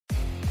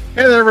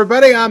Hey there,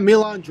 everybody. I'm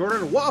Milan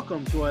Jordan.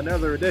 Welcome to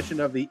another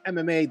edition of the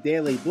MMA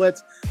Daily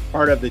Blitz,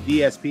 part of the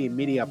DSP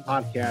Media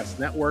Podcast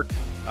Network.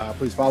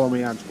 Please follow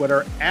me on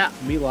Twitter at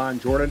Milan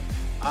Jordan.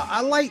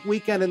 A light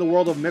weekend in the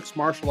world of mixed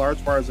martial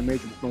arts as far as the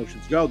major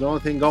promotions go. The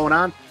only thing going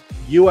on,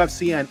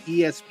 UFC on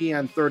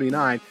ESPN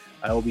 39.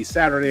 It will be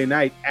Saturday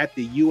night at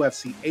the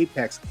UFC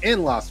Apex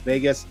in Las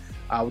Vegas.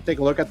 We'll take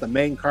a look at the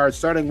main card,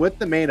 starting with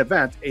the main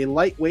event, a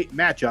lightweight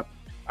matchup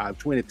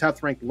between a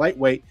 10th-ranked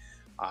lightweight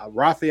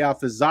Rafael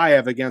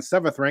Fiziev against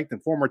 7th-ranked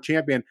and former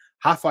champion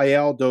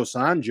Rafael dos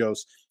Anjos.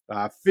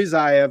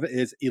 Fiziev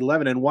is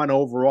 11-1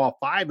 overall,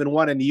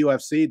 5-1 in the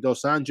UFC.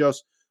 Dos Anjos,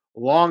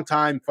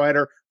 longtime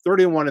fighter,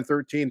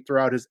 31-13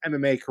 throughout his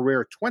MMA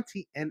career,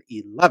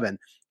 20-11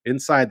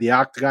 inside the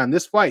octagon.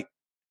 This fight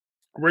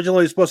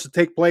originally supposed to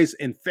take place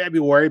in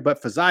February,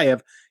 but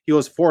Fiziev, he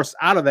was forced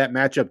out of that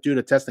matchup due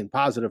to testing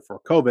positive for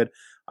COVID.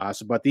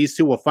 But these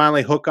two will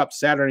finally hook up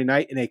Saturday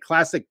night in a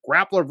classic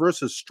grappler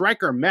versus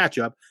striker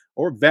matchup,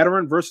 or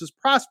veteran versus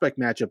prospect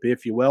matchup,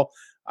 if you will.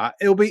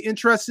 It'll be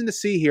interesting to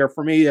see here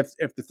for me if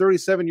the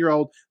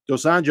 37-year-old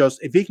Dos Anjos,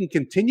 if he can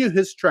continue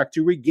his trek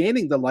to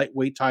regaining the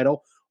lightweight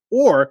title,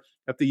 or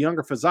if the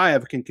younger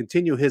Fiziev can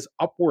continue his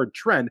upward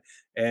trend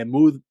and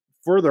move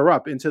further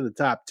up into the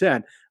top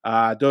 10.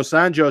 Dos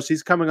Anjos,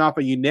 he's coming off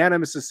a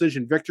unanimous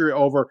decision victory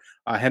over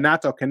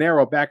Renato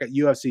Canero back at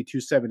UFC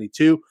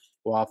 272,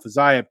 while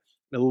Fiziev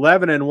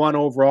 11-1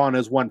 overall and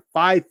has won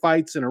 5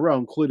 fights in a row,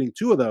 including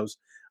 2 of those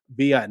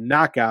via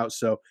knockout.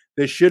 So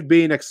this should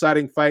be an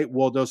exciting fight.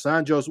 Will Dos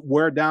Anjos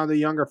wear down the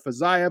younger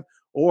Fiziev,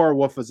 or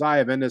will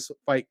Fiziev end this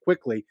fight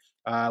quickly?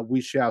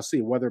 We shall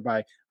see, whether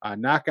by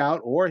knockout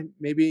or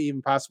maybe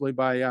even possibly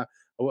by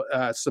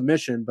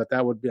submission, but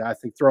that would be, I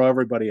think, throw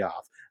everybody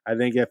off. I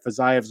think if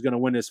Fiziev's going to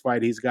win this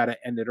fight, he's got to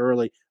end it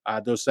early.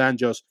 Dos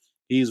Anjos,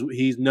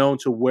 he's known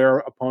to wear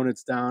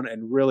opponents down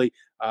and really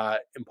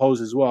impose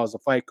as well as the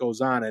fight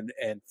goes on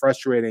and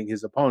frustrating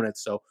his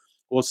opponents. So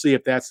we'll see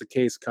if that's the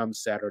case come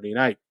Saturday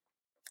night.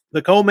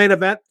 The co-main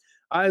event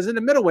is in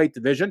the middleweight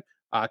division.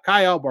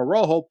 Kyle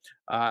Barojo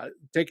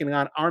taking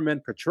on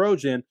Armen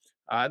Petrosyan.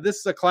 This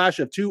is a clash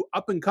of 2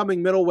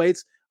 up-and-coming middleweights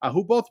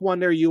who both won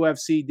their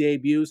UFC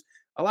debuts.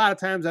 A lot of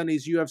times on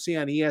these UFC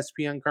on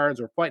ESPN cards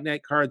or Fight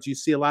Night cards, you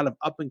see a lot of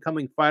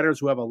up-and-coming fighters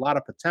who have a lot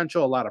of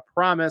potential, a lot of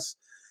promise.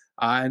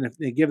 And if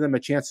they give them a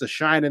chance to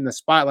shine in the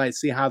spotlight,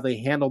 see how they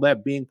handle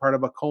that being part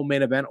of a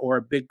co-main event or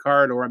a big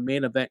card or a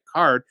main event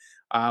card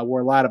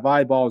where a lot of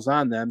eyeballs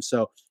on them.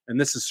 So, and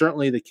this is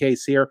certainly the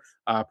case here.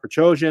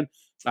 Petrosyan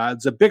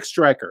is a big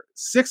striker.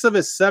 6 of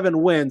his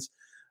 7 wins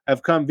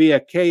have come via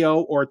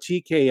KO or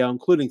TKO,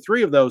 including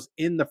 3 of those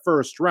in the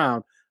first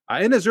round.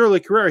 In his early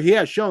career, he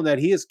has shown that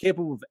he is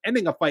capable of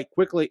ending a fight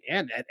quickly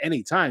and at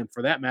any time,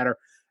 for that matter.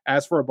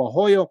 As for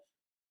Barojo,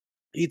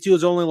 he too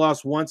has only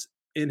lost once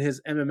in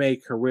his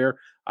MMA career.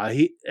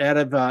 He out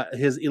of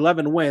his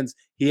 11 wins,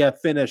 he has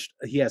finished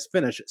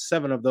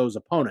 7 of those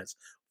opponents,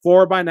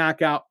 4 by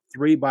knockout,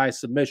 3 by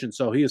submission.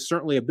 So he is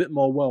certainly a bit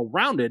more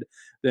well-rounded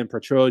than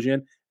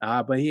Petrosyan.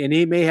 But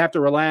he may have to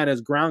rely on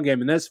his ground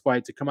game in this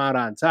fight to come out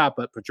on top.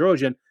 But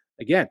Petrosyan,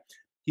 again,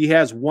 he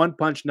has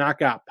one-punch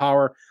knockout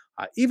power.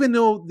 Even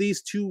though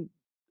these two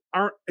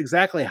aren't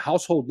exactly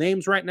household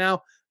names right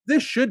now,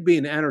 this should be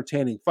an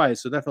entertaining fight.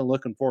 So definitely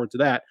looking forward to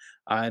that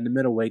in the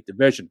middleweight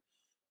division.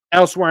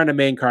 Elsewhere in the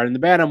main card, in the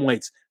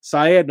bantamweights,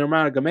 Said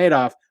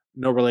Nurmagomedov,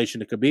 no relation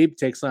to Khabib,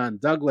 takes on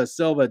Douglas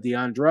Silva de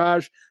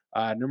Andrade.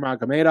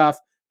 Nurmagomedov,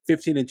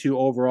 15-2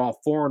 overall,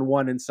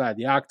 4-1 inside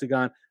the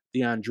octagon.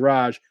 De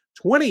Andrade,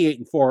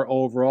 28-4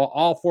 overall.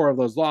 All 4 of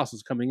those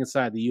losses coming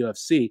inside the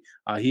UFC.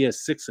 He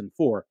is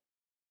 6-4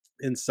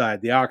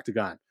 inside the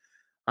octagon.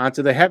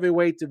 Onto the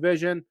heavyweight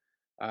division,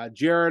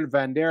 Jared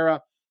Vanderaa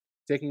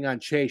taking on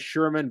Chase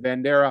Sherman.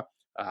 Vanderaa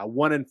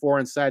 1-4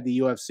 inside the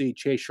UFC.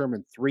 Chase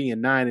Sherman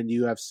 3-9 in the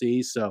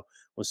UFC. So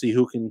we'll see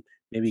who can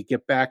maybe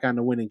get back on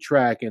the winning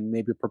track and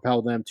maybe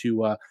propel them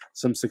to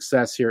some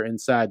success here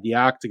inside the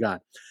octagon.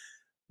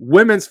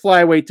 Women's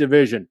flyweight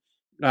division,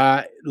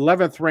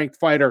 11th ranked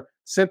fighter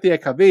Cynthia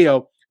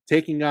Calvillo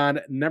taking on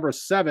number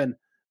 7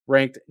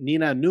 ranked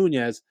Nina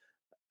Nunes.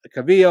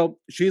 Calvillo,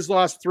 she's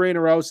lost 3 in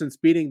a row since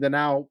beating the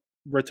now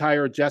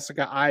retired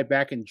Jessica Ai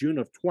back in June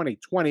of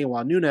 2020,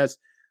 while Nunes,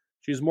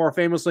 she's more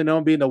famously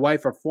known being the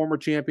wife of former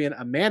champion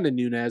Amanda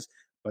Nunes,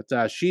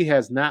 but she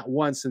has not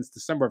won since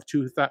December of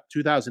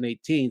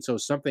 2018, so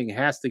something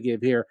has to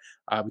give here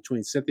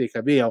between Cynthia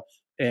Calvillo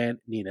and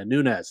Nina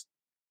Nunes.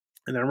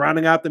 And then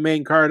rounding out the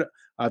main card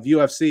of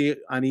UFC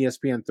on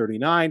ESPN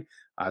 39,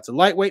 it's a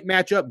lightweight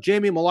matchup.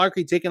 Jamie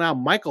Mullarkey taking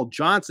on Michael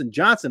Johnson.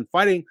 Johnson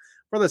fighting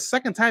for the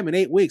second time in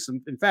 8 weeks.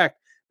 In fact,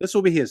 this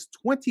will be his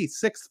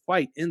 26th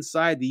fight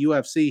inside the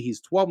UFC.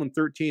 He's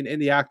 12-13 in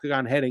the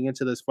octagon heading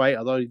into this fight,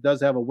 although he does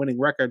have a winning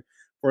record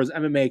for his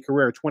MMA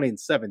career,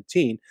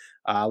 20-17.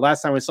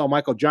 Last time we saw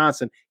Michael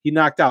Johnson, he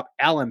knocked out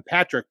Alan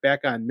Patrick back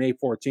on May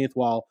 14th,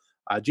 while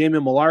Jamie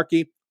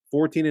Mullarkey,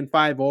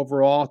 14-5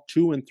 overall,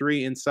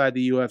 2-3 inside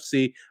the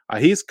UFC.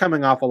 He's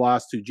coming off a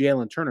loss to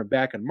Jalen Turner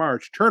back in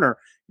March. Turner,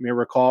 you may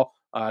recall,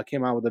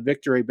 came out with a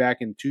victory back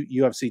in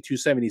UFC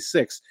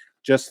 276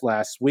 just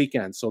last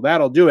weekend. So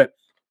that'll do it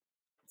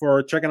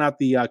for checking out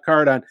the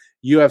card on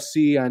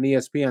UFC on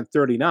ESPN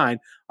 39.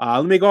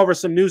 Let me go over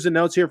some news and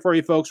notes here for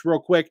you folks real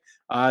quick.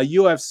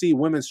 UFC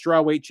women's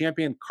strawweight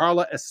champion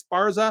Carla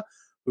Esparza,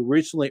 who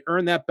recently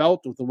earned that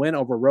belt with the win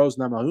over Rose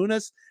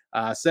Namajunas,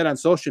 said on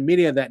social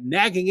media that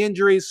nagging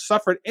injuries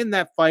suffered in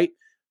that fight.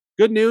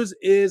 Good news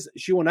is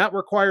she will not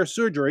require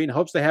surgery and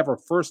hopes to have her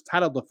first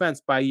title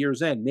defense by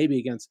year's end, maybe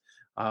against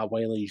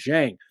Weili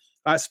Zhang.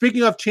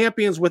 Speaking of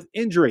champions with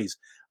injuries,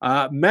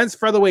 men's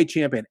featherweight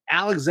champion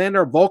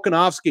Alexander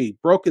Volkanovski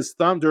broke his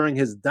thumb during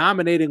his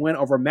dominating win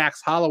over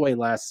Max Holloway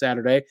last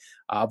Saturday.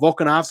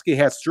 Volkanovski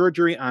had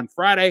surgery on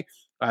Friday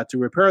to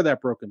repair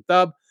that broken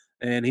thumb,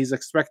 and he's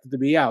expected to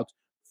be out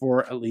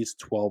for at least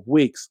 12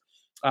 weeks.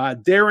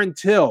 Darren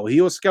Till,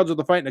 he was scheduled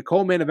to fight in a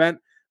co-main event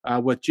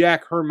with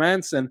Jack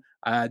Hermanson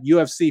at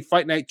UFC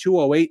Fight Night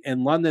 208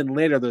 in London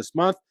later this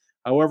month.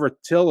 However,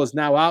 Till is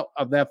now out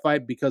of that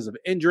fight because of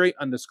injury,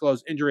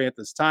 undisclosed injury at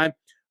this time.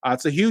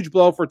 It's a huge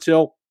blow for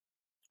Till,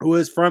 who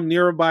is from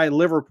nearby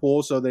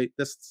Liverpool. So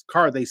this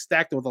card, they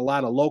stacked it with a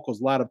lot of locals,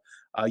 a lot of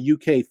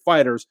UK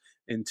fighters.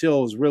 And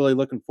Till is really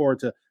looking forward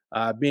to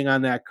being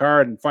on that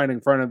card and fighting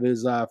in front of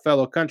his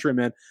fellow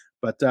countrymen.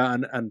 But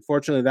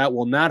unfortunately, that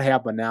will not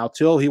happen now.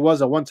 Till, he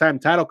was a one-time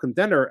title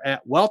contender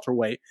at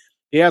welterweight.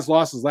 He has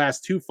lost his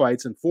last 2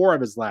 fights and 4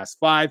 of his last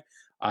 5.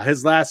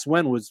 His last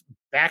win was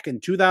back in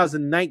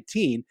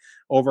 2019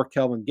 over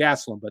Kelvin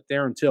Gastelum. But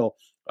Darren Till,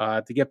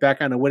 to get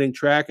back on the winning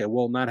track, it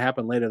will not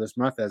happen later this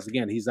month, as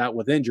again, he's out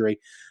with injury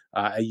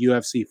at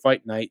UFC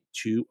Fight Night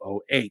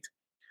 208.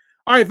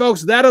 All right,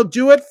 folks, that'll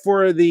do it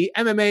for the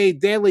MMA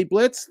Daily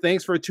Blitz.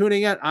 Thanks for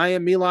tuning in. I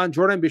am Milan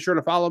Jordan. Be sure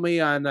to follow me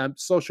on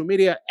social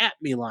media at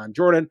Milan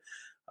Jordan.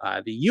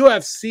 The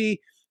UFC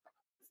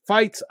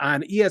fights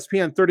on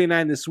ESPN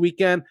 39 this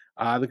weekend.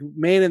 The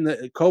main and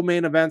the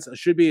co-main events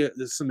should be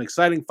some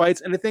exciting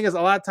fights. And the thing is,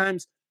 a lot of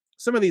times,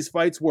 some of these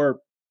fights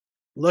were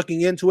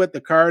looking into it, the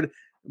card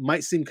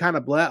might seem kind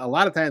of blah. A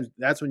lot of times,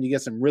 that's when you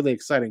get some really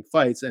exciting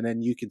fights. And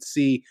then you could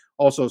see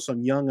also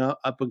some young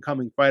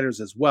up-and-coming fighters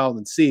as well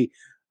and see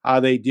how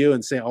they do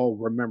and say, oh,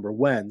 remember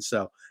when.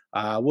 So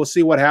we'll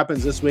see what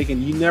happens this week.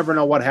 And you never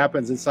know what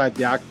happens inside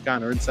the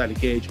octagon or inside the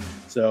cage.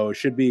 So it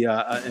should be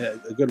a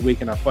good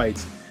weekend of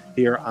fights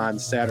here on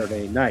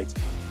Saturday night.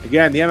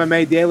 Again, the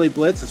MMA Daily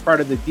Blitz is part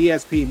of the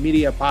DSP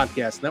Media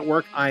Podcast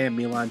Network. I am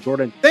Milan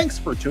Jordan. Thanks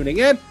for tuning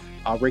in.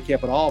 I'll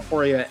recap it all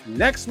for you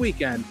next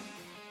weekend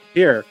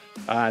here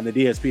on the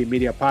DSP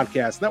Media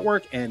Podcast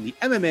Network and the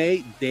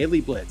MMA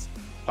Daily Blitz.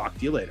 Talk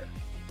to you later.